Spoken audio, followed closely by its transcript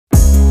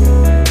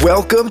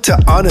Welcome to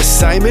On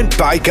Assignment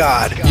by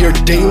God, your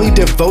daily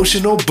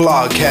devotional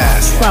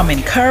blogcast. From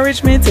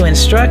encouragement to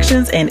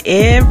instructions and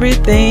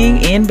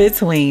everything in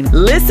between.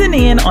 Listen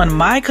in on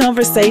my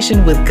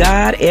conversation with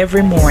God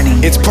every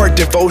morning. It's part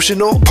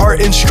devotional,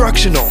 part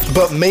instructional,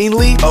 but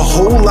mainly a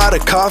whole lot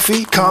of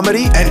coffee,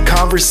 comedy, and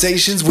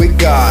conversations with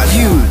God.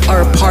 You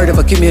are a part of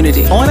a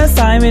community. On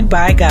Assignment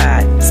by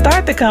God.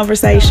 Start the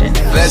conversation.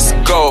 Let's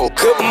go.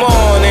 Good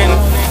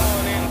morning.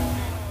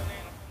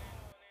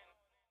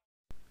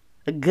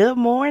 Good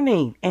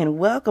morning and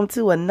welcome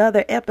to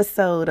another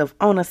episode of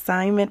On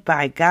Assignment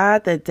by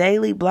God, the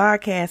daily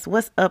blogcast.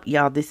 What's up,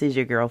 y'all? This is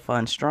your girl,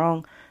 Fun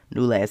Strong,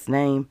 new last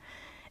name.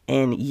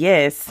 And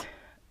yes,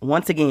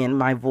 once again,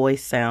 my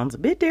voice sounds a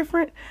bit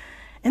different,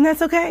 and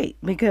that's okay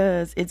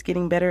because it's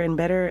getting better and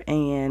better.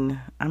 And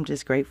I'm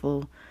just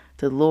grateful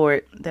to the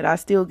Lord that I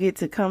still get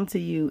to come to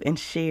you and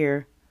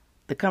share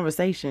the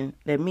conversation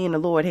that me and the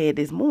Lord had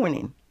this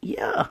morning.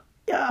 Yeah.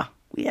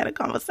 We had a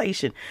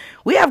conversation.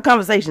 We have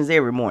conversations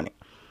every morning.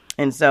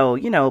 And so,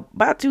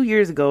 about 2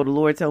 years ago, the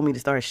Lord told me to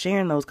start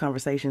sharing those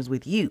conversations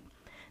with you.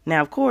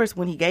 Now, of course,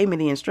 when he gave me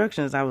the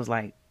instructions, I was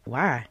like,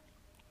 why?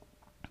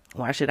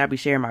 Why should I be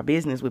sharing my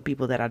business with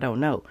people that I don't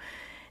know?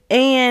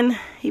 And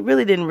he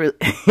really didn't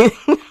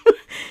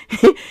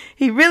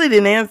he really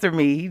didn't answer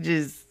me. He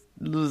just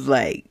was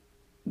like,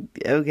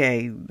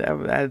 okay,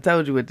 I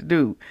told you what to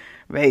do,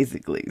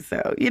 basically.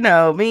 So,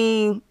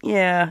 you're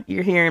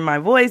hearing my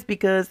voice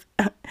because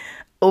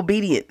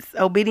obedience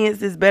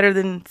is better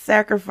than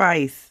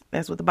sacrifice.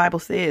 That's what the Bible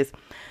says.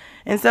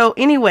 And so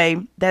anyway,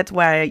 that's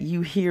why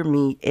you hear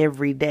me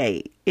every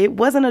day. It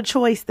wasn't a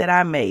choice that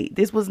I made.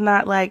 This was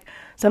not like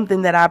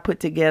something that I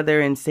put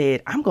together and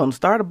said, I'm going to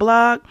start a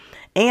blog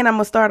and I'm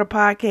going to start a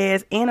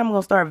podcast and I'm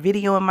going to start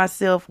videoing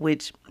myself,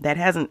 which that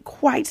hasn't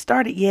quite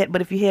started yet.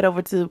 But if you head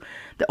over to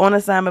the On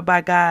Assignment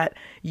by God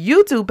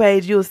YouTube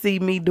page, you'll see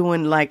me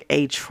doing like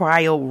a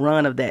trial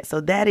run of that.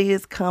 So that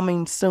is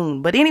coming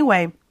soon. But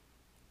anyway,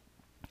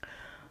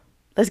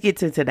 let's get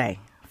to today.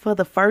 For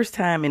the first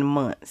time in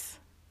months,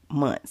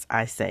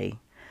 I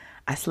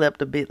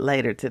slept a bit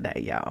later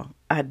today, y'all.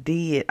 I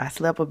did. I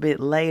slept a bit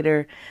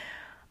later.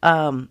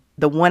 The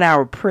 1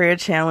 hour prayer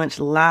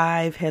challenge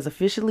live has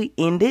officially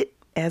ended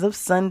as of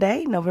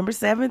Sunday, November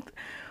 7th.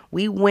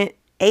 We went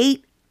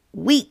 8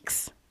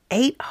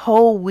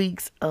 whole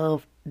weeks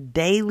of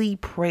daily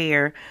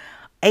prayer,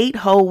 8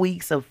 whole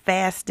weeks of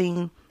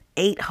fasting,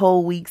 8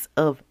 whole weeks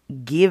of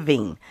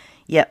giving.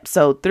 Yep.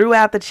 So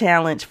throughout the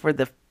challenge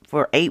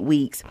for 8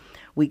 weeks,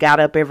 we got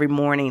up every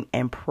morning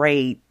and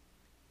prayed.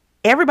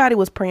 Everybody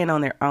was praying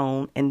on their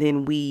own. And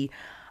then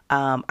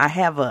I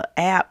have an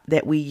app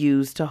that we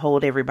use to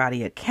hold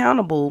everybody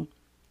accountable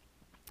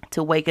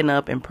to waking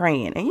up and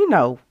praying. And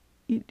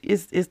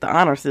it's the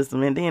honor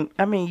system. And then,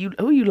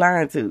 who you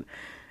lying to?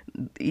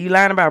 You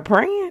lying about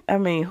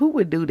praying? Who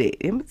would do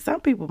that?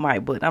 Some people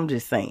might, but I'm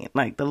just saying,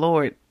 like the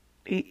Lord,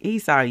 he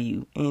saw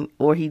you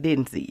or he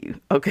didn't see you.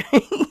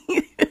 Okay.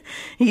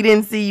 He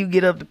didn't see you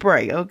get up to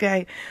pray,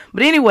 okay?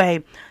 But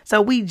anyway,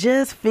 so we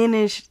just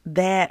finished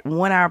that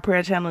 1 hour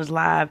prayer challenge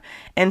live.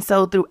 And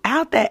so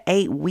throughout that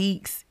 8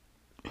 weeks,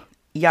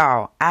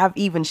 y'all, I've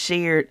even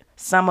shared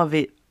some of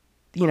it,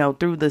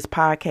 through this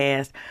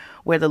podcast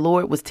where the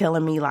Lord was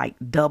telling me like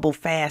double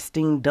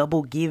fasting,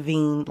 double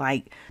giving,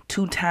 like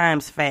 2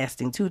 times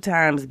fasting, 2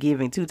 times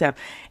giving, 2 times.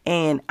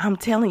 And I'm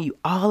telling you,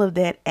 all of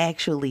that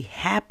actually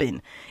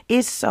happened.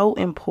 It's so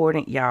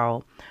important,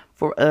 y'all,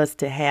 for us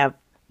to have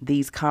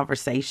these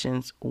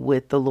conversations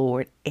with the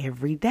Lord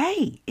every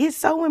day. It's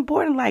so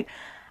important. Like,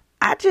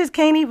 I just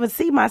can't even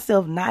see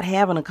myself not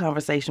having a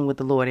conversation with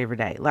the Lord every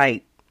day.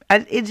 Like,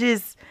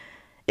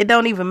 it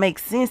don't even make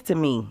sense to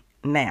me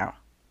now,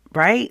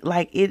 right?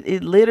 Like,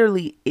 it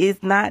literally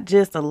is not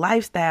just a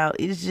lifestyle.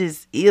 It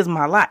just is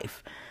my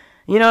life.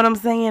 You know what I'm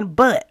saying?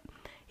 But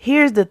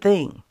here's the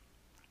thing.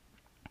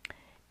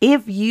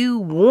 If you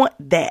want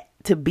that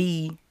to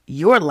be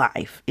your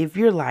life, if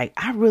you're like,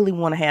 I really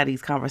want to have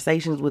these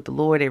conversations with the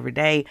Lord every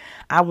day.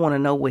 I want to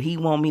know what he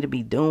want me to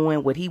be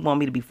doing, what he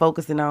want me to be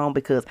focusing on,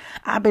 because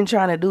I've been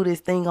trying to do this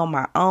thing on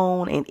my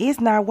own and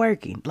it's not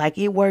working. Like,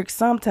 it works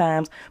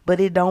sometimes, but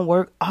it don't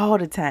work all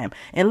the time.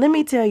 And let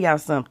me tell y'all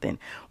something.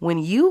 When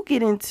you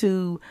get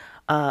into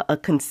a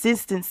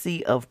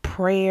consistency of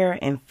prayer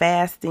and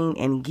fasting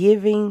and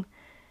giving,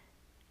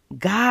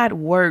 God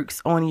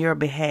works on your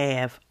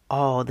behalf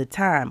all the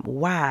time.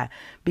 Why?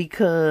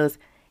 Because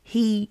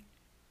he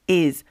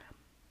is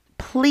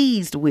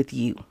pleased with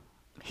you.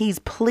 He's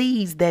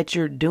pleased that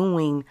you're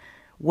doing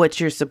what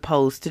you're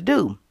supposed to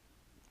do.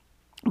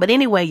 But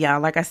anyway,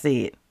 y'all, like I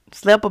said,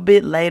 slept a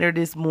bit later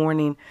this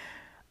morning,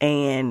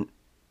 and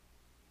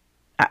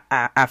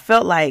I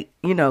felt like,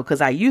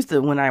 because I used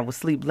to, when I would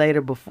sleep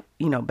later before,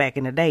 back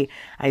in the day,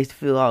 I used to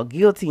feel all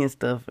guilty and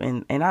stuff.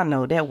 And I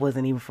know that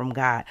wasn't even from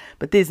God.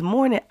 But this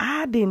morning,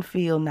 I didn't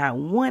feel not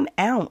 1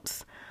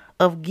 ounce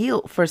of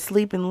guilt for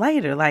sleeping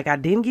later. Like, I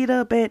didn't get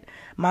up at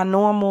my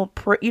normal,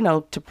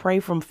 to pray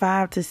from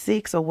 5 to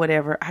 6 or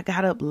whatever. I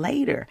got up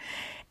later,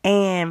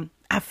 and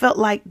I felt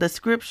like the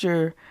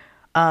scripture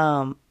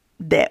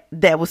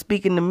that was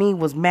speaking to me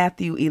was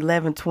Matthew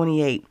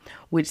 11:28,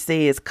 which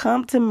says,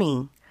 "Come to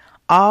me,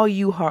 all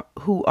you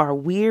who are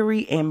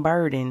weary and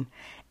burdened,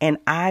 and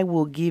I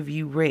will give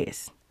you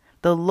rest."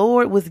 The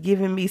Lord was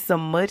giving me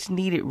some much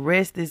needed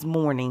rest this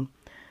morning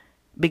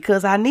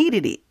because I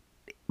needed it.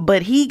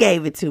 But he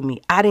gave it to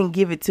me. I didn't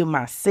give it to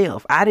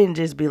myself. I didn't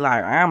just be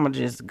like, I'm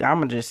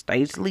gonna just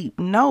stay asleep.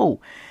 No,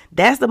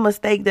 that's the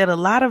mistake that a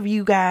lot of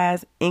you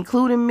guys,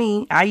 including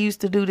me, I used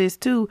to do this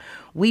too.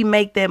 We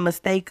make that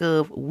mistake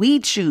of we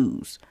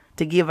choose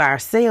to give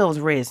ourselves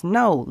rest.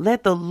 No,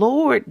 let the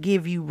Lord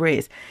give you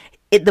rest.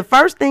 The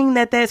first thing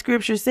that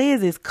scripture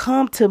says is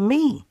come to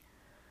me.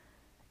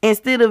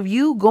 Instead of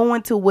you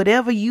going to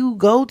whatever you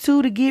go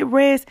to get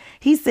rest,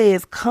 he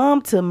says,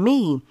 come to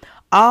me.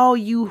 All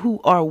you who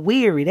are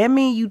weary. That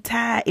means you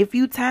tired. If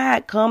you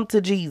tired, come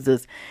to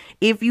Jesus.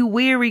 If you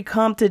weary,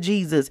 come to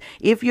Jesus.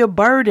 If you're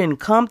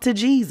burdened, come to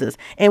Jesus.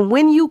 And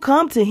when you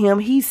come to him,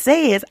 he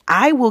says,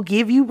 I will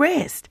give you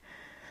rest.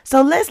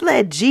 So let's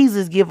let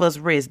Jesus give us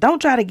rest. Don't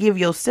try to give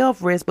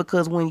yourself rest,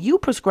 because when you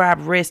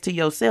prescribe rest to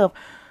yourself,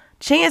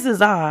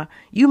 chances are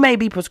you may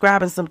be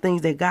prescribing some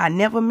things that God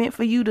never meant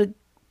for you to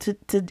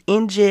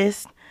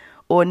ingest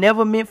or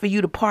never meant for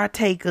you to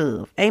partake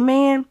of.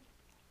 Amen.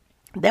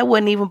 That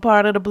wasn't even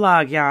part of the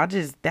blog, y'all.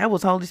 That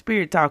was Holy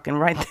Spirit talking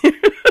right there.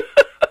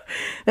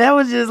 That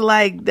was just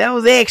like, that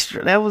was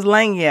extra. That was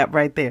lagniappe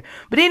right there.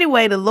 But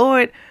anyway, the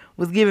Lord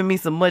was giving me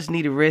some much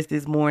needed rest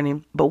this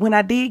morning. But when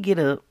I did get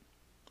up,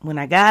 when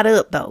I got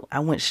up though, I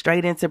went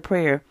straight into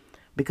prayer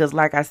because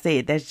like I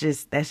said, that's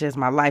just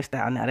my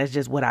lifestyle now. That's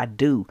just what I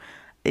do.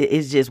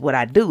 It's just what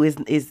I do.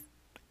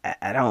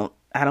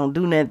 I don't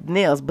do nothing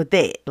else but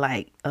that,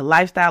 like a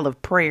lifestyle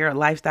of prayer, a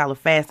lifestyle of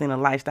fasting, a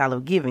lifestyle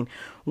of giving,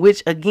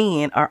 which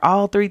again are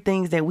all three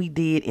things that we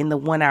did in the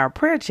 1 hour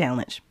prayer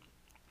challenge.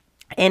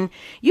 And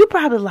you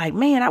probably like,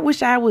 man, I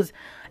wish I was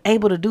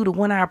able to do the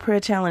 1 hour prayer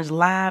challenge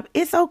live.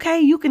 It's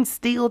okay. You can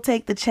still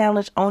take the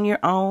challenge on your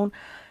own.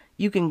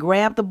 You can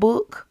grab the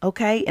book.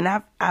 Okay. And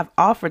I've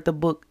offered the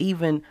book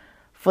even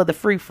for the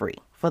free.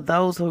 For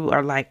those who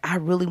are like, I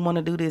really want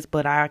to do this,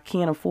 but I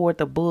can't afford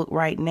the book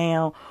right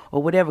now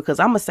or whatever. Because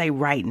I'm going to say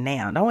right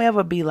now. Don't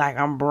ever be like,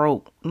 I'm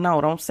broke.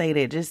 No, don't say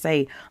that. Just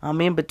say I'm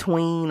in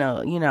between,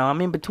 I'm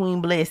in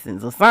between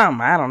blessings or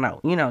something. I don't know.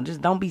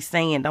 Just don't be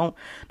saying, don't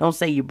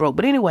say you're broke.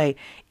 But anyway,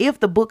 if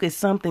the book is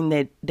something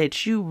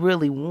that you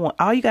really want,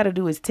 all you got to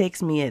do is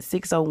text me at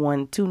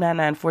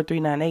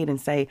 601-299-4398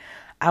 and say,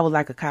 I would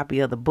like a copy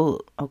of the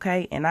book,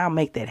 okay? And I'll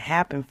make that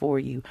happen for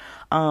you.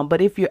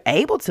 But if you're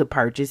able to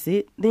purchase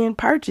it, then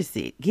purchase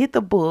it. Get the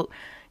book,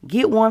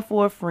 get one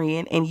for a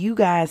friend, and you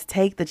guys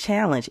take the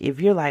challenge. If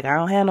you're like, I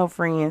don't have no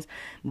friends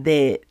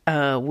that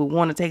would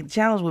want to take the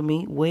challenge with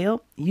me,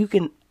 well, you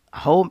can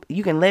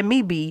let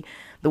me be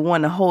the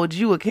one to hold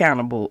you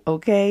accountable,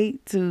 okay,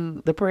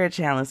 to the prayer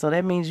challenge. So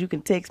that means you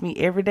can text me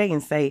every day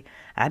and say,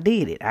 I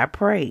did it. I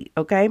prayed,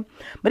 okay?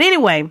 But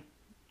anyway,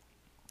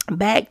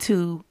 back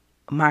to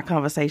my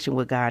conversation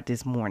with God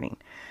this morning.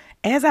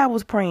 As I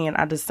was praying,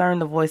 I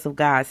discerned the voice of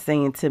God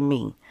saying to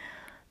me,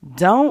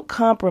 don't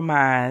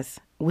compromise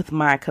with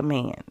my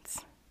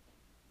commands.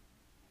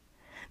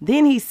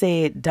 Then he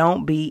said,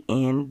 don't be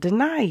in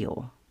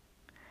denial.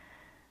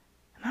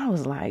 And I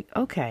was like,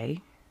 okay,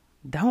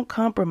 don't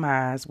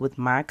compromise with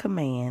my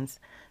commands.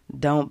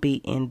 Don't be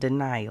in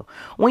denial.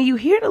 When you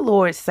hear the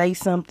Lord say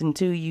something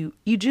to you,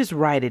 you just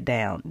write it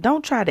down.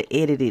 Don't try to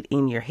edit it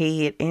in your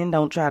head, and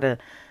don't try to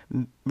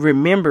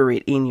remember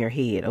it in your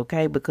head,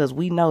 okay? Because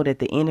we know that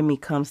the enemy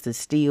comes to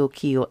steal,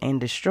 kill,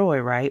 and destroy,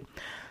 right?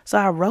 So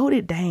I wrote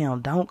it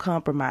down. Don't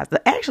compromise.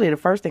 Actually, the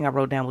first thing I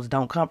wrote down was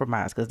don't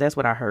compromise, because that's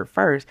what I heard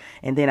first.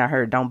 And then I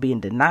heard don't be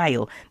in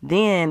denial.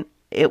 Then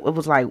it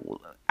was like,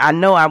 I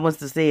know I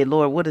must have said,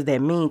 Lord, what does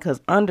that mean? Because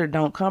under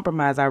don't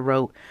compromise, I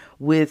wrote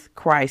with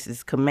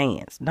Christ's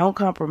commands. Don't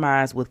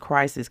compromise with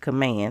Christ's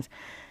commands.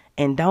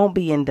 And don't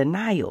be in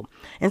denial.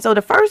 And so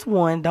the first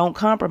one, don't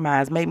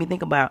compromise, made me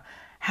think about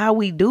how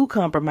we do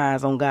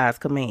compromise on God's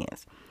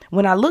commands.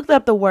 When I looked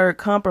up the word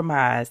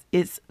compromise,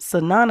 it's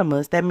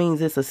synonymous. That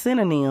means it's a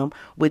synonym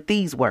with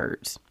these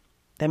words.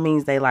 That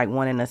means they like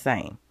one and the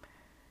same.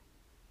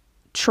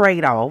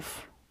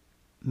 Trade-off,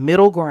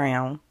 middle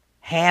ground,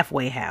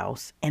 halfway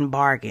house, and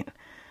bargain.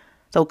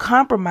 So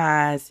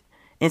compromise,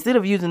 instead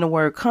of using the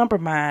word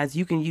compromise,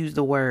 you can use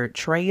the word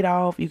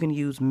trade-off, you can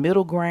use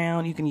middle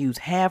ground, you can use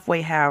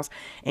halfway house,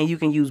 and you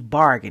can use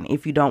bargain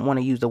if you don't want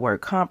to use the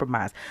word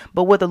compromise.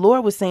 But what the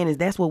Lord was saying is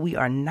that's what we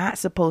are not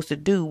supposed to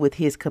do with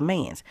his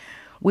commands.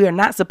 We are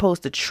not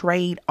supposed to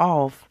trade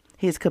off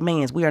his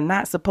commands. We are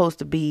not supposed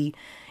to be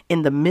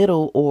in the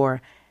middle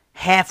or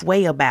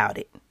halfway about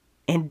it.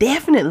 And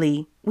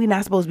definitely, we're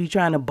not supposed to be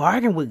trying to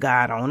bargain with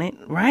God on it,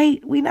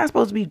 right? We're not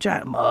supposed to be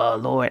trying, oh,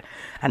 Lord,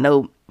 I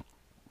know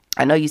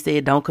you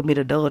said don't commit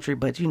adultery,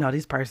 but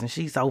this person,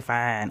 she's so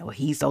fine or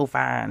he's so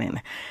fine.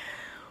 And,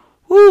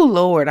 whoo,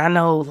 Lord, I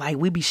know like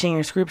we be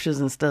sharing scriptures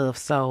and stuff.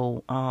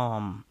 So,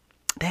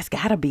 that's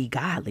gotta be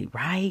godly,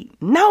 right?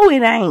 No,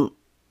 it ain't.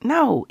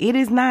 No, it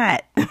is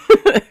not.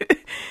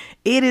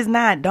 It is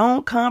not.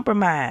 Don't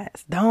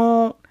compromise.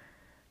 Don't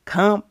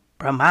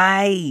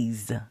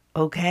compromise.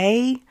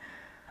 Okay?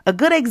 A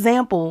good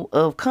example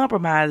of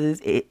compromises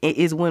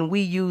is when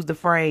we use the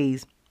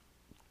phrase,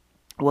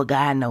 well,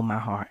 God know my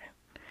heart.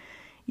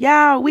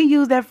 Y'all, we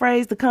use that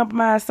phrase to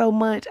compromise so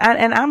much.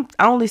 And I'm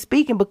only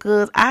speaking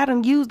because I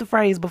done used the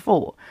phrase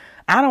before.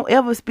 I don't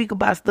ever speak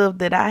about stuff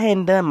that I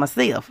hadn't done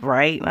myself,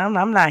 right?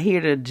 I'm not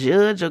here to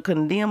judge or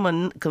condemn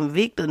or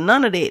convict or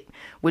none of that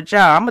with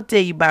y'all. I'm going to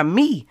tell you about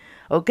me,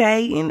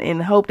 okay?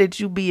 And hope that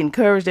you be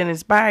encouraged and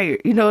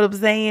inspired. You know what I'm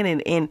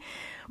saying?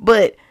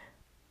 But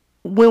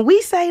when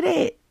we say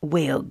that,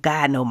 well,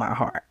 God know my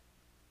heart.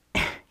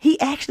 He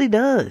actually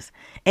does.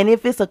 And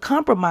if it's a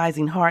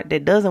compromising heart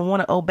that doesn't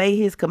want to obey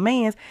his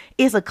commands,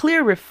 it's a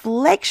clear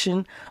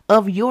reflection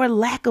of your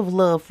lack of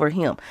love for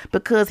him.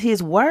 Because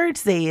his word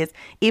says,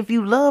 if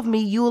you love me,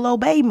 you'll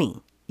obey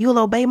me. You'll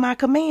obey my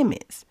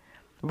commandments.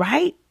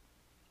 Right?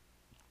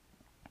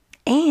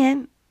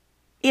 And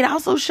it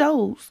also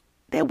shows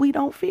that we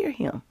don't fear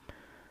him.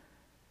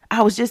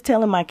 I was just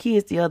telling my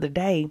kids the other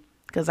day,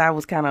 because I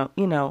was kind of,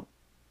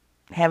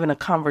 having a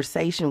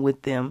conversation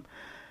with them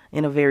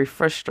in a very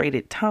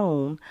frustrated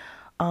tone.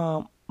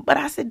 But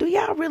I said, do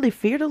y'all really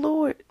fear the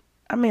Lord?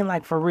 I mean,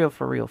 like, for real,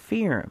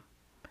 fear him.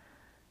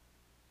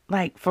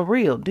 Like, for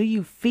real, do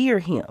you fear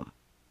him?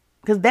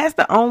 Because that's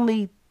the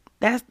only,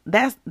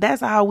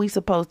 that's all we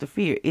supposed to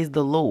fear is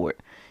the Lord.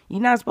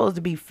 You're not supposed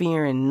to be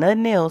fearing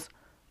nothing else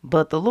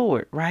but the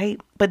Lord,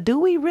 right? But do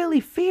we really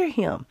fear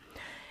him?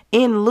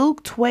 In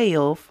Luke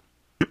 12,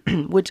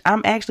 which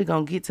I'm actually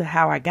going to get to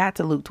how I got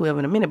to Luke 12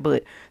 in a minute.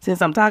 But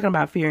since I'm talking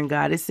about fearing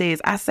God, it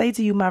says, I say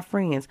to you, my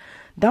friends,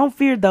 don't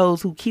fear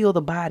those who kill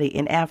the body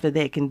and after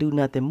that can do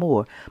nothing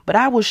more. But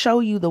I will show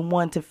you the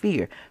one to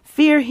fear.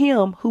 Fear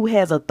him who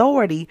has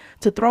authority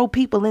to throw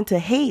people into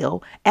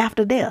hell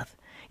after death.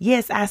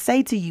 Yes, I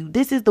say to you,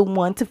 this is the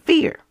one to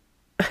fear.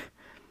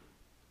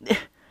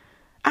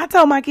 I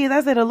told my kids,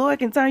 I said, the Lord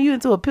can turn you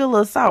into a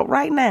pillar of salt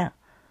right now.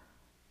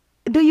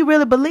 Do you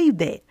really believe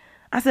that?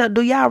 I said,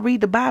 do y'all read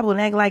the Bible and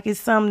act like it's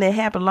something that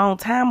happened a long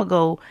time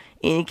ago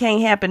and it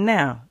can't happen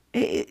now?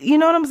 You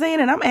know what I'm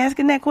saying? And I'm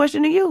asking that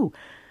question to you.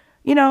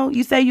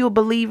 You say you're a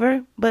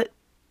believer, but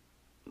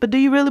do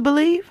you really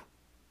believe?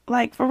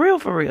 Like, for real?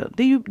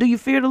 Do you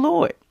fear the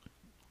Lord?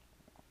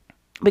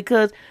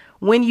 Because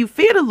when you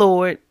fear the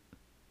Lord,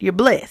 you're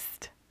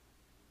blessed.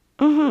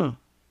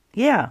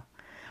 Yeah.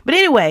 But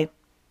anyway,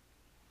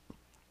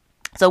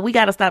 so we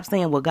got to stop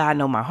saying, well, God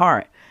know my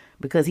heart,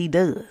 because he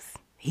does.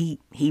 He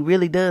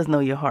really does know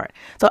your heart.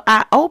 So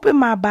I opened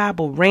my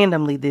Bible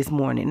randomly this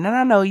morning. And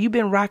I know you've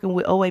been rocking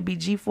with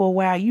OABG for a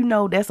while. You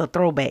know that's a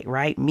throwback,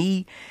 right?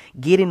 Me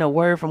getting a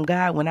word from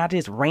God when I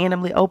just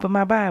randomly open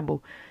my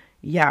Bible.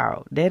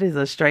 Y'all, that is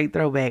a straight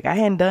throwback. I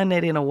hadn't done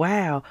that in a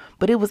while.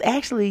 But it was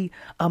actually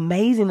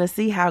amazing to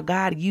see how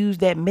God used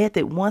that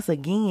method once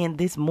again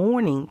this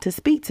morning to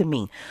speak to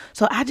me.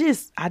 So I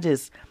just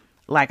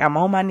like, I'm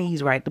on my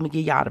knees, right? Let me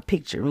give y'all the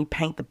picture. Let me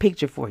paint the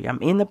picture for you. I'm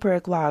in the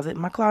prayer closet.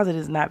 My closet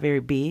is not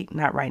very big,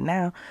 not right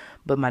now,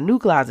 but my new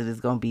closet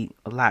is going to be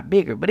a lot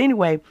bigger. But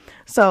anyway,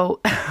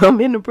 so I'm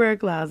in the prayer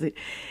closet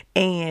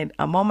and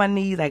I'm on my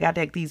knees. I got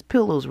these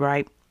pillows,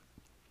 right?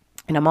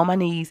 And I'm on my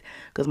knees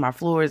because my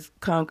floor is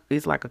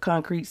it's like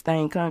a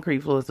stained concrete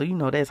floor. So,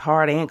 that's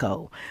hard and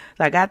cold.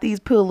 So I got these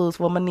pillows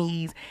for my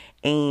knees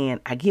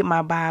and I get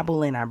my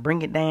Bible and I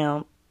bring it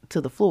down to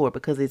the floor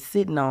because it's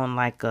sitting on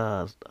like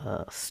a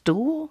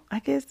stool, I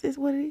guess is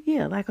what it is.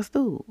 Yeah, like a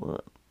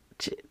stool.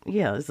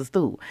 Yeah, it's a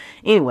stool.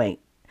 Anyway,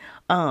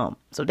 so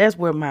that's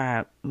where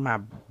my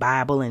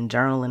Bible and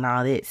journal and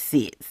all that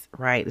sits,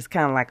 right? It's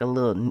kind of like a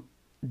little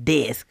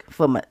desk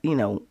for my,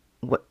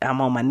 what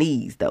I'm on my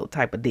knees though,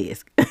 type of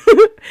desk.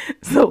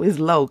 So it's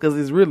low because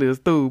it's really a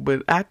stool,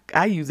 but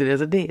I use it as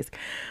a desk.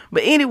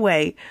 But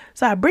anyway,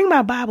 so I bring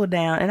my Bible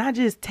down and I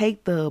just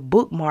take the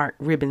bookmark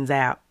ribbons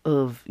out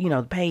of,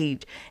 the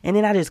page, and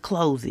then I just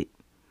close it.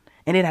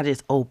 And then I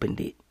just opened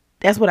it.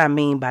 That's what I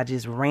mean by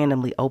just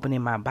randomly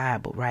opening my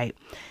Bible, right?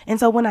 And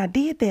so when I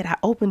did that, I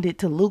opened it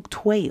to Luke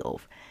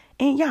 12.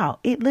 And y'all,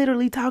 it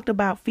literally talked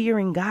about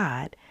fearing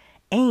God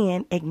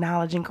and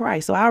acknowledging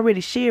Christ. So I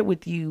already shared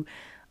with you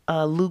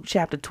Luke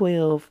chapter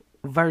 12,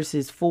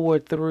 verses 4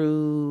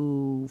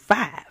 and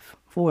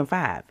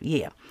 5.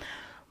 Yeah.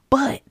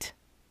 But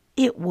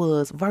it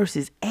was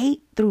verses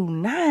 8 through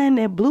 9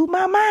 that blew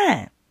my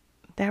mind.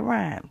 That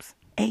rhymes.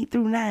 8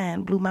 through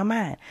 9 blew my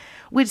mind,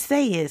 which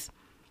says,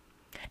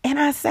 and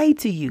I say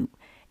to you,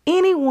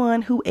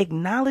 anyone who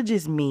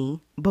acknowledges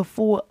me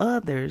before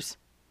others,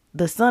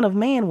 the Son of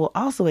Man will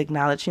also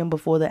acknowledge him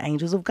before the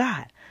angels of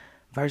God.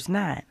 Verse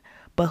 9,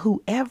 but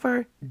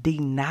whoever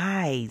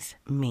denies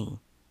me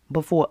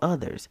before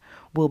others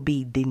will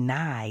be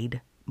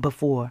denied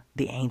before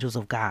the angels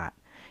of God.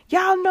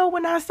 Y'all know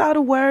when I saw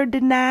the word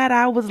denied,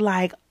 I was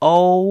like,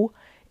 OMG.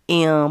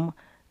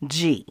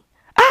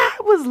 I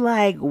was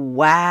like,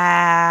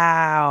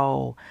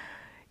 wow.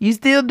 You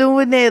still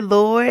doing that,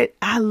 Lord?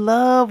 I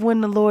love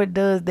when the Lord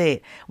does that.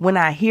 When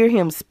I hear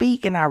him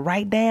speak and I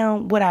write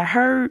down what I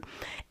heard,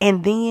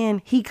 and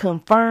then he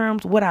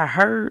confirms what I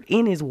heard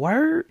in his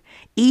word,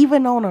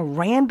 even on a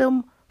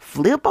random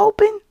flip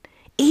open,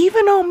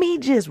 even on me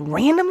just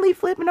randomly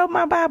flipping open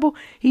my Bible,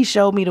 he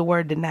showed me the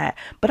word denied.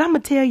 But I'm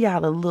going to tell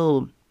y'all a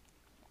little,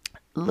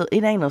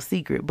 it ain't no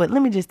secret, but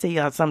let me just tell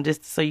y'all something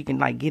just so you can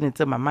like get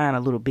into my mind a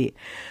little bit.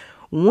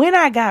 When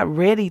I got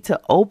ready to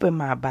open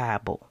my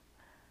Bible,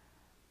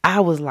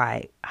 I was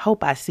like,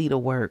 hope I see the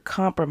word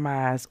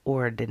compromise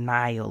or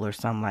denial or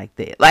something like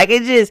that. Like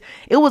it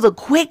was a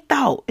quick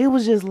thought. It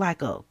was just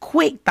like a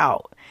quick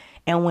thought.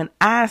 And when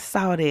I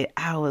saw that,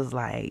 I was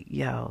like,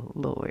 yo,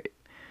 Lord,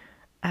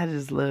 I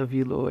just love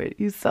you, Lord.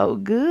 You're so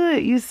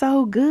good. You're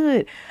so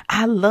good.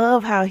 I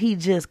love how he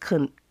just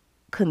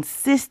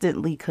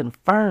consistently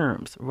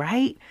confirms,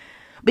 right?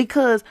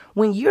 Because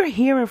when you're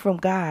hearing from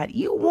God,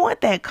 you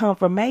want that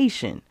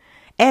confirmation.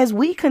 As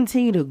we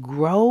continue to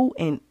grow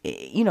and,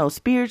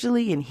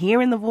 spiritually and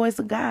hearing the voice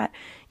of God,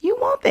 you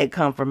want that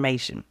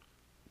confirmation.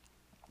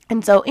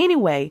 And so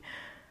anyway,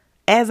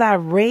 as I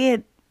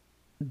read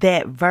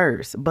that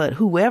verse, but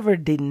whoever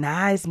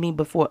denies me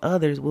before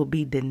others will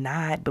be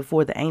denied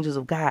before the angels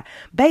of God.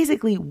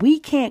 Basically, we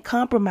can't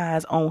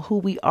compromise on who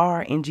we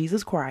are in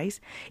Jesus Christ.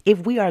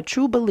 If we are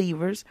true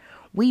believers,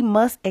 we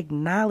must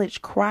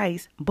acknowledge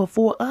Christ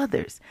before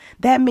others.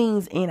 That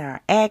means in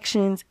our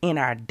actions, in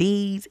our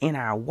deeds, in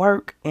our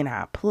work, in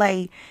our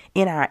play,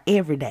 in our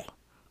everyday.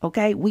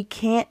 Okay? We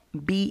can't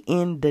be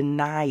in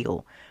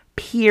denial,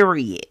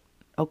 period.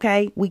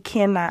 Okay? We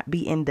cannot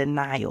be in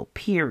denial,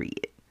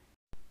 period.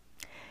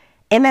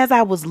 And as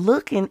I was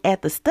looking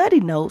at the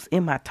study notes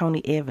in my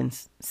Tony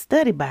Evans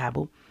study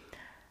Bible,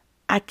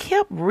 I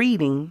kept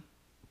reading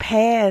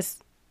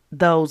past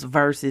those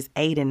verses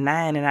 8 and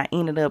 9, and I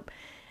ended up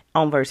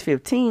on verse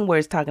 15 where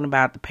it's talking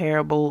about the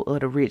parable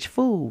of the rich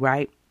fool,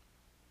 right?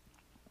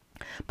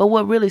 But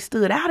what really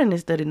stood out in the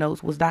study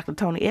notes was Dr.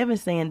 Tony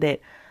Evans saying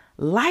that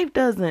life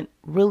doesn't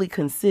really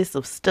consist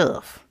of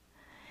stuff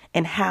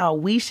and how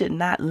we should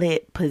not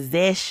let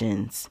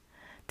possessions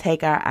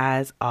take our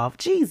eyes off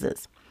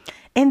Jesus.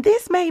 And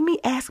this made me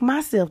ask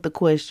myself the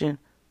question,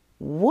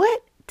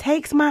 what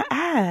takes my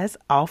eyes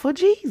off of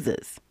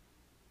Jesus?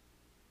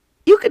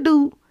 You could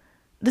do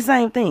the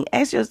same thing.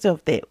 Ask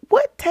yourself that.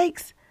 What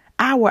takes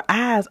our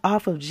eyes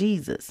off of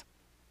Jesus?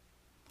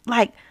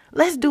 Like,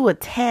 let's do a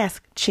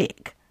task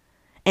check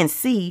and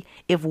see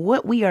if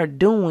what we are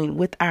doing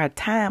with our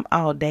time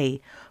all day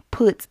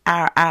puts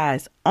our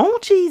eyes on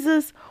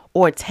Jesus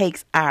or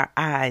takes our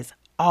eyes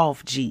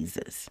off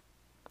Jesus.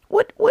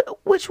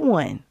 Which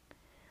one?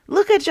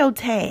 Look at your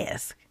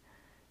task.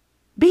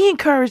 Be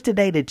encouraged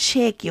today to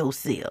check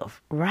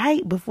yourself,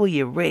 right? Before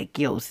you wreck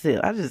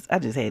yourself. I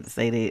just had to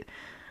say that.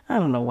 I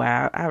don't know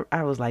why.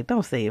 I was like,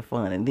 don't say it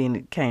fun. And then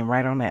it came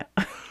right on out.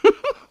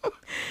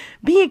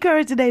 Be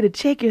encouraged today to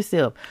check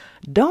yourself.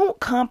 Don't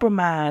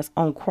compromise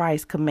on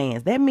Christ's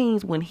commands. That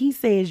means when he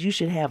says you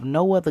should have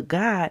no other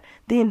God,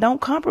 then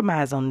don't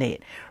compromise on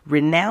that.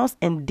 Renounce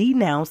and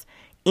denounce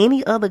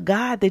any other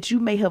God that you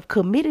may have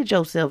committed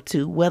yourself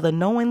to, whether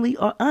knowingly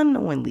or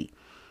unknowingly.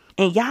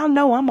 And y'all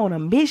know I'm on a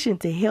mission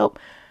to help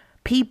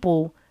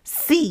people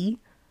see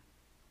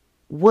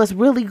what's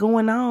really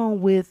going on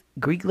with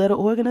Greek letter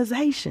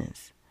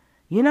organizations.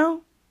 You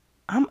know,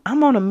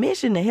 I'm on a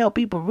mission to help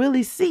people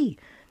really see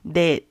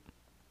that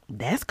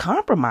that's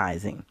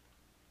compromising.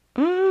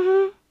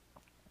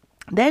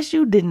 That's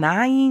you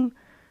denying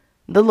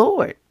the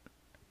Lord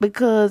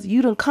because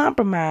you done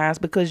compromised,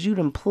 because you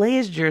done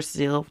pledged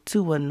yourself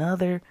to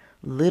another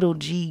little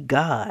g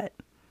God.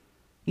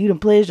 You done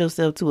pledged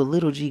yourself to a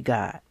little g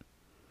God.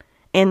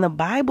 And the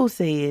Bible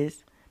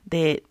says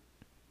that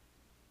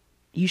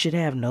you should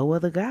have no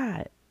other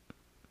God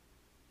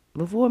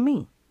before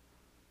me.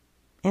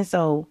 And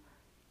so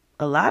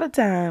a lot of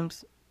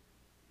times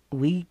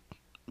we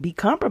be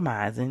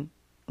compromising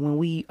when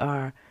we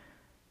are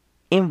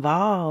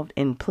involved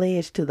and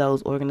pledged to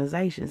those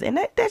organizations. And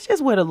that's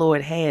just where the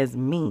Lord has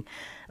me.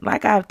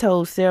 Like I've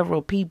told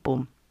several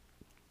people,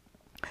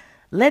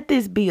 let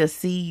this be a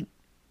seed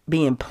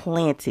being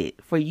planted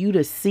for you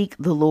to seek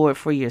the Lord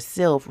for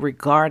yourself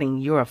regarding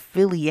your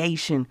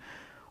affiliation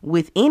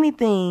with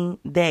anything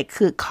that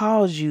could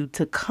cause you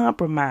to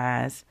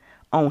compromise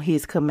on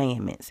his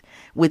commandments,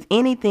 with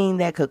anything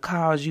that could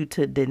cause you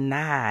to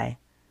deny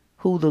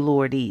who the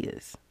Lord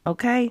is.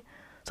 Okay?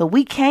 So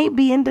we can't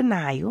be in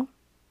denial.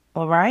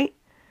 All right?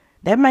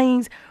 That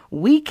means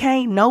we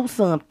can't know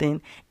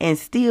something and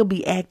still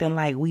be acting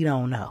like we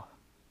don't know.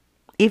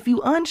 If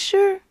you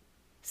unsure,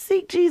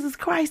 seek Jesus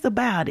Christ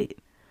about it.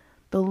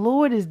 The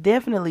Lord is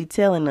definitely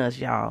telling us,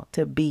 y'all,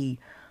 to be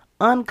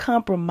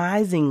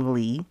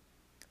uncompromisingly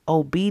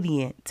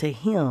obedient to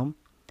him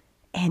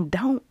and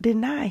don't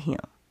deny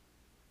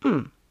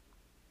him.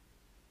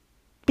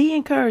 Be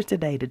encouraged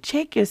today to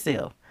check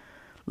yourself.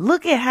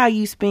 Look at how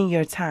you spend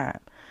your time.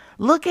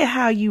 Look at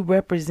how you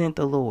represent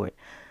the Lord.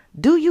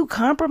 Do you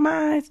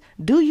compromise?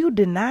 Do you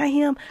deny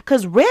him?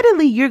 Because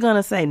readily you're going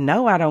to say,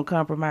 no, I don't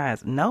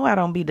compromise. No, I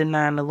don't be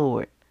denying the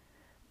Lord.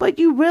 But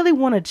you really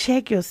want to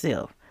check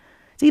yourself.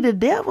 See, the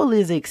devil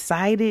is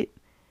excited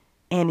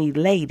and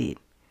elated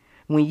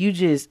when you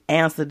just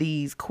answer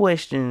these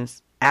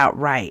questions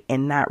outright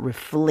and not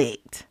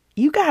reflect.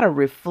 You got to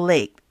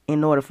reflect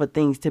in order for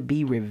things to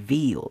be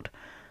revealed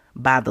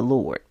by the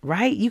Lord,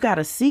 right? You got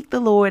to seek the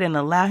Lord and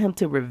allow him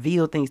to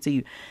reveal things to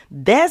you.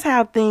 That's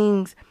how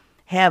things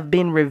have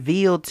been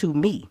revealed to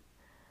me,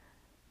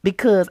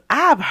 because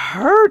I've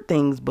heard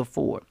things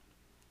before.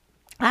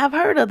 I've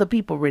heard other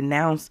people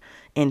renounce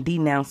and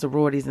denounce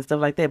sororities and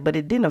stuff like that, but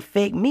it didn't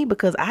affect me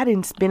because I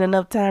didn't spend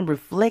enough time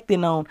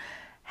reflecting on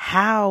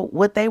how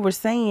what they were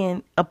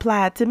saying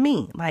applied to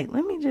me. Like,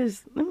 let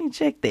me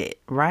check that,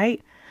 right?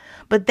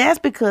 But that's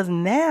because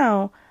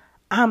now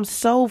I'm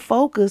so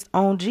focused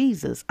on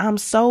Jesus. I'm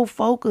so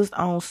focused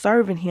on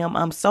serving him.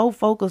 I'm so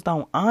focused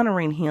on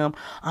honoring him.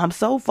 I'm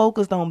so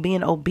focused on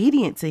being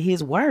obedient to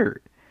his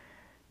word.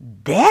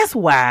 That's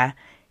why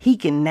he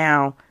can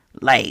now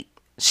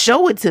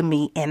show it to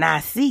me and I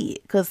see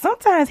it. Because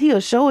sometimes he'll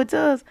show it to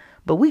us,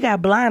 but we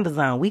got blinders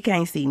on. We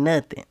can't see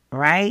nothing,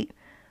 right?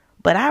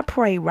 But I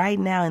pray right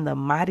now in the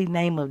mighty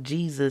name of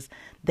Jesus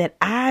that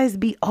eyes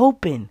be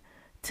open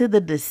to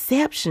the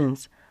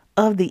deceptions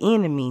of the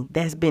enemy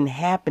that's been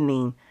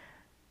happening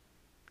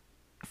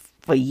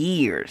for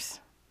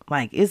years.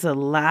 It's a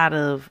lot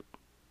of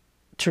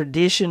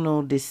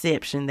traditional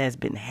deception that's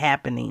been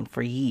happening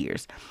for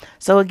years.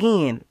 So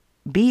again,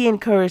 be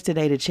encouraged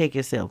today to check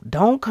yourself.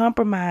 Don't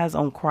compromise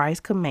on Christ's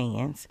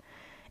commands,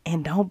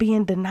 and don't be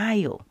in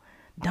denial.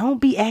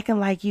 Don't be acting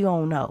like you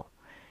don't know.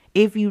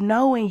 If you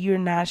know and you're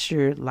not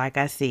sure, like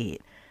I said,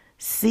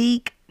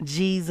 seek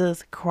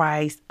Jesus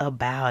Christ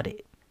about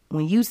it.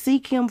 When you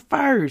seek him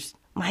first,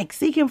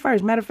 seek him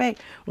first. Matter of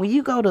fact, when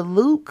you go to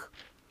Luke,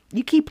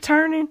 you keep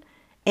turning,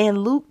 and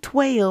Luke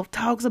 12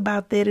 talks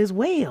about that as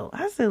well.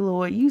 I said,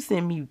 Lord, you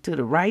send me to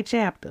the right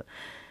chapter.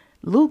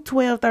 Luke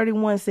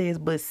 12:31 says,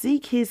 but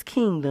seek his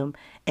kingdom,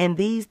 and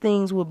these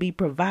things will be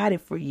provided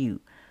for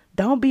you.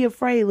 Don't be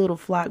afraid, little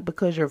flock,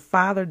 because your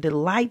Father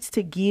delights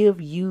to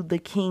give you the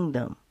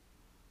kingdom.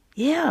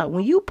 Yeah,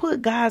 when you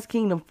put God's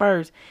kingdom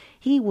first,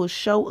 he will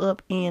show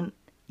up in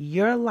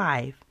your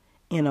life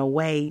in a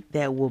way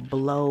that will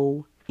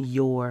blow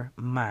your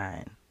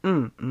mind.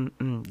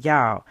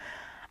 Y'all,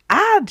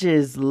 I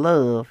just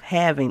love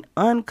having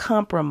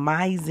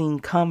uncompromising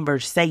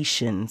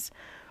conversations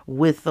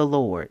with the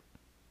Lord.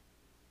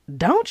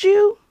 Don't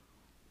you?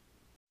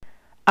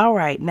 All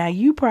right. Now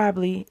you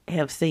probably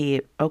have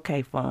said,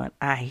 okay, Fawn,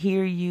 I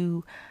hear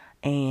you.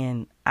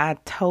 And I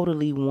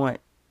totally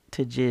want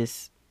to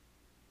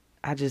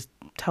I just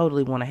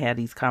totally want to have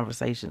these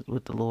conversations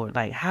with the Lord.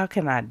 How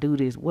can I do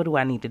this? What do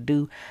I need to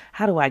do?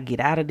 How do I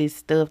get out of this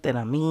stuff that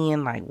I'm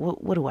in?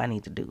 What do I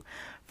need to do?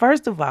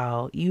 First of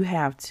all, you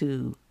have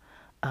to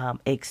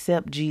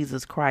accept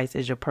Jesus Christ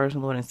as your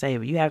personal Lord and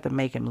Savior. You have to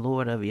make him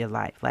Lord of your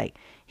life.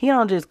 He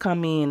don't just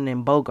come in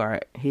and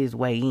bogart his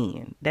way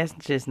in. That's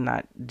just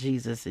not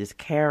Jesus's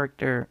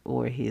character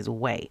or his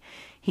way.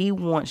 He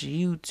wants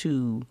you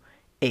to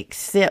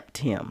accept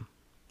him,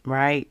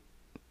 right?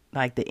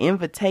 The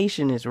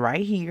invitation is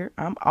right here.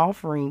 I'm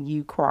offering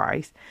you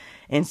Christ.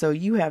 And so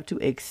you have to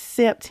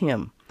accept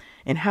him.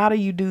 And how do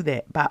you do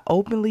that? By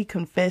openly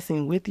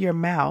confessing with your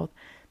mouth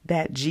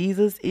that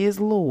Jesus is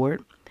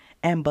Lord,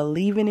 and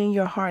believing in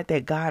your heart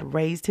that God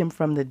raised him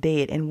from the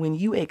dead. And when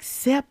you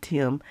accept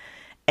him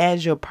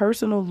as your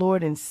personal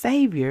Lord and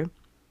Savior,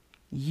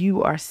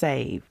 you are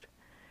saved.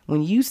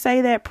 When you say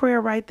that prayer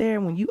right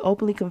there, when you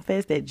openly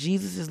confess that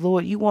Jesus is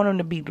Lord, you want him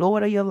to be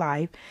Lord of your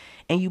life,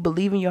 and you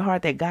believe in your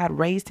heart that God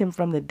raised him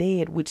from the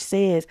dead, which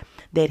says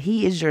that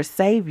he is your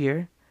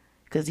Savior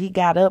because he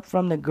got up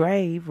from the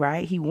grave,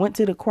 right? He went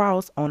to the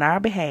cross on our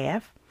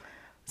behalf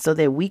so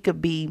that we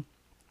could be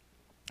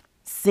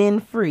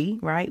sin-free,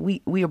 right?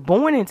 We are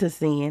born into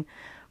sin,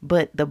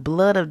 but the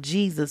blood of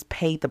Jesus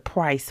paid the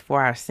price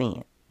for our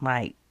sin.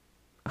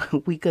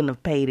 We couldn't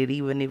have paid it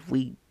even if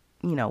we,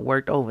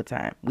 worked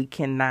overtime. We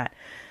cannot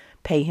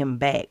pay him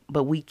back,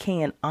 but we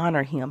can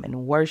honor him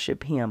and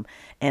worship him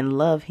and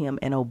love him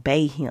and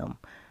obey him,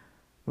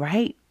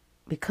 right?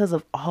 Because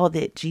of all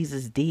that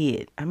Jesus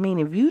did.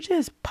 If you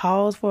just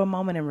pause for a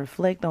moment and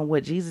reflect on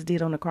what Jesus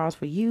did on the cross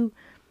for you,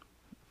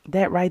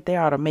 that right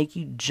there ought to make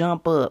you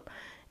jump up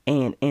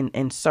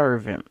and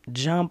serve him,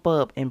 jump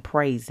up and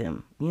praise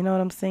him. You know what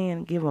I'm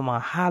saying? Give him a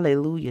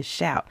hallelujah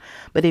shout.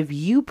 But if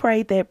you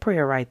prayed that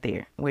prayer right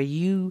there, where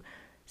you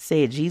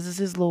said Jesus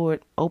is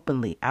Lord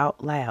openly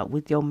out loud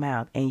with your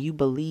mouth, and you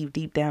believe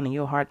deep down in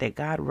your heart that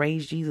God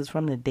raised Jesus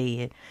from the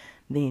dead,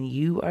 then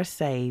you are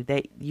saved,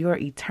 that your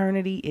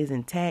eternity is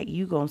intact.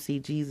 You gonna see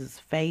Jesus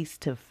face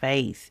to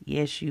face.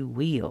 Yes, you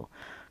will.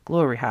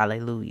 Glory,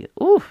 hallelujah.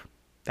 Oof.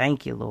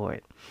 Thank you,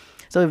 Lord.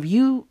 So if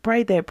you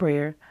prayed that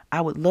prayer, I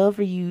would love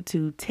for you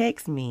to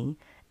text me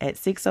at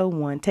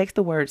 601, text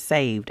the word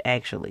saved,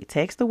 actually.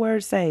 Text the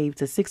word saved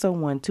to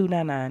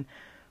 601-299-4398.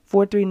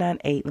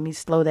 Let me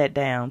slow that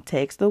down.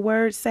 Text the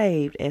word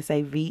saved,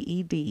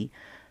 SAVED,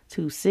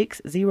 to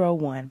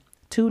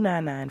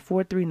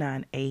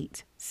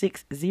 601-299-4398,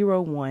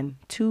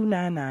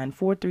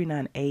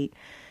 601-299-4398.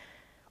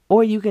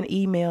 Or you can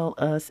email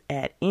us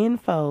at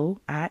info,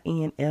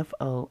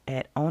 I-N-F-O,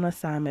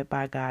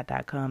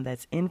 @onassignmentbygod.com.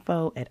 That's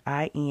info at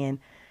INFO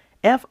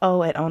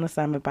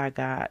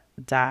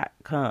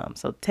FO@onassignmentbygod.com.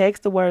 So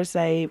text the word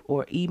save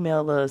or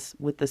email us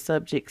with the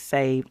subject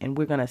save, and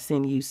we're going to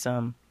send you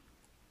some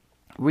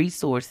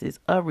resources,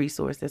 a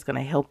resource that's going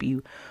to help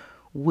you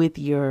with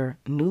your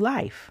new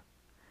life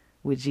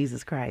with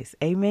Jesus Christ.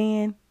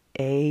 Amen.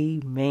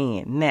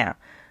 Amen. Now,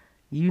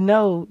 you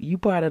know you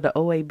part of the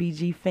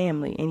OABG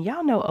family, and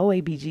y'all know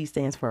OABG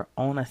stands for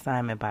On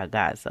Assignment by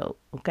God. So,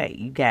 okay,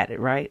 you got it,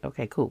 right?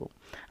 Okay, cool.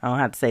 I don't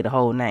have to say the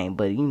whole name,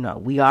 but you know,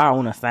 we are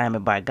on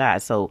assignment by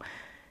God. So,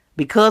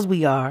 because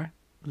we are,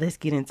 let's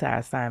get into our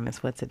assignments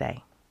for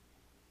today.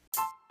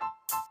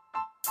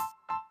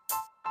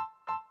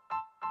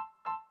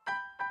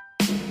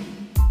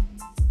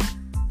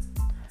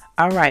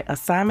 All right,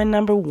 assignment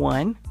number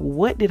 1.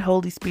 What did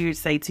Holy Spirit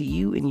say to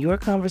you in your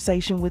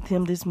conversation with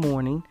him this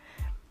morning?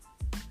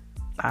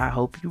 I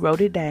hope you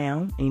wrote it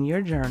down in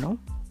your journal.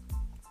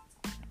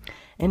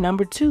 And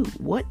number 2,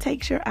 what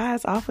takes your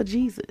eyes off of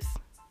Jesus?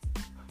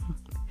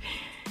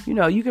 You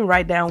know, you can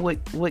write down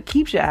what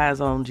keeps your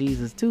eyes on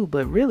Jesus too,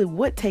 but really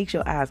what takes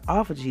your eyes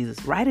off of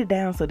Jesus? Write it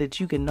down so that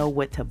you can know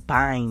what to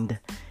bind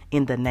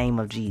in the name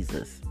of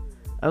Jesus.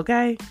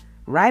 Okay?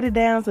 Write it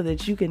down so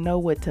that you can know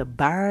what to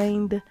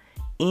bind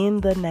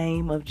in the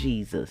name of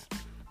Jesus.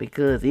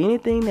 Because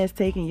anything that's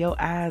taking your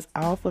eyes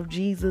off of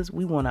Jesus,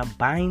 we want to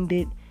bind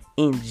it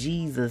in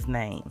Jesus'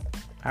 name.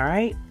 All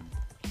right?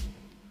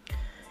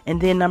 And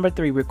then number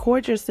 3,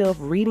 record yourself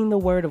reading the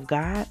word of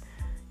God.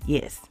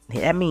 Yes,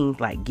 that means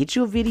like get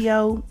you a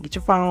video, get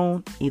your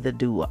phone, either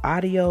do an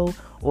audio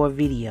or a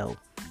video.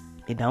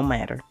 It don't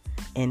matter.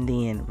 And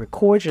then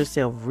record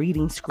yourself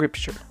reading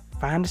scripture.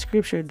 Find a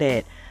scripture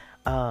that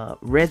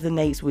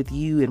resonates with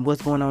you and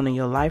what's going on in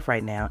your life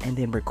right now, and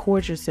then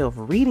record yourself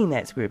reading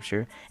that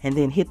scripture, and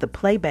then hit the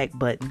playback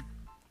button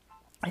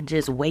and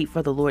just wait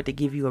for the Lord to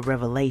give you a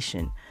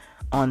revelation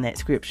on that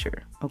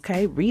scripture.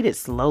 Okay, read it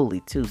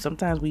slowly too.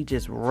 Sometimes we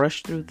just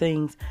rush through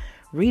things.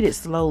 Read it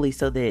slowly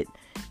so that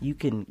you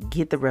can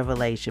get the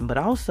revelation, but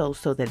also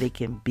so that it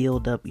can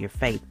build up your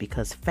faith,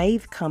 because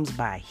faith comes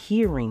by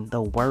hearing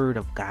the word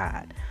of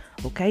God.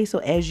 Okay, so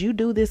as you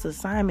do this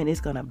assignment,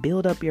 it's going to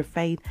build up your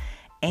faith,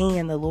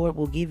 and the Lord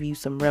will give you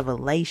some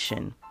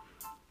revelation.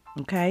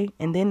 Okay.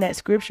 And then that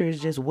scripture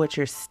is just what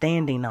you're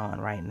standing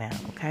on right now.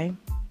 Okay.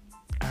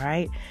 All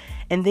right.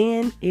 And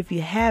then if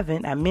you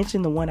haven't, I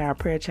mentioned the 1-hour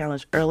prayer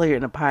challenge earlier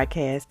in the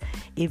podcast.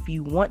 If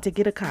you want to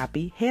get a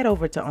copy, head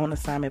over to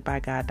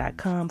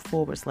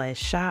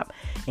onassignmentbygod.com/shop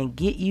and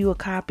get you a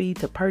copy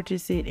to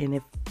purchase it. And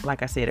if,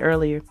 like I said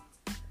earlier,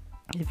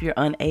 if you're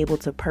unable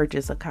to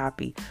purchase a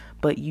copy,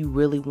 but you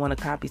really want a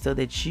copy so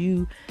that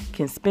you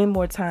can spend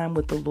more time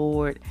with the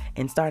Lord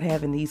and start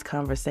having these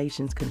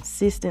conversations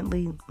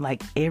consistently,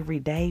 like every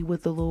day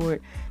with the Lord,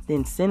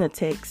 then send a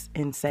text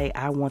and say,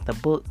 I want the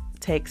book.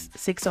 Text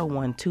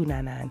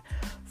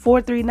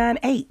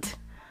 601-299-4398.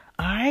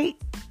 All right.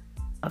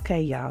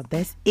 Okay, y'all,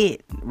 that's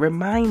it.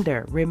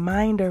 Reminder.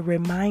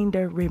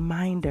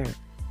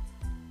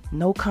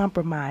 No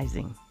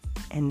compromising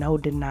and no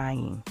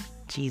denying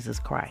Jesus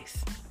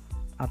Christ.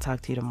 I'll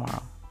talk to you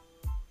tomorrow.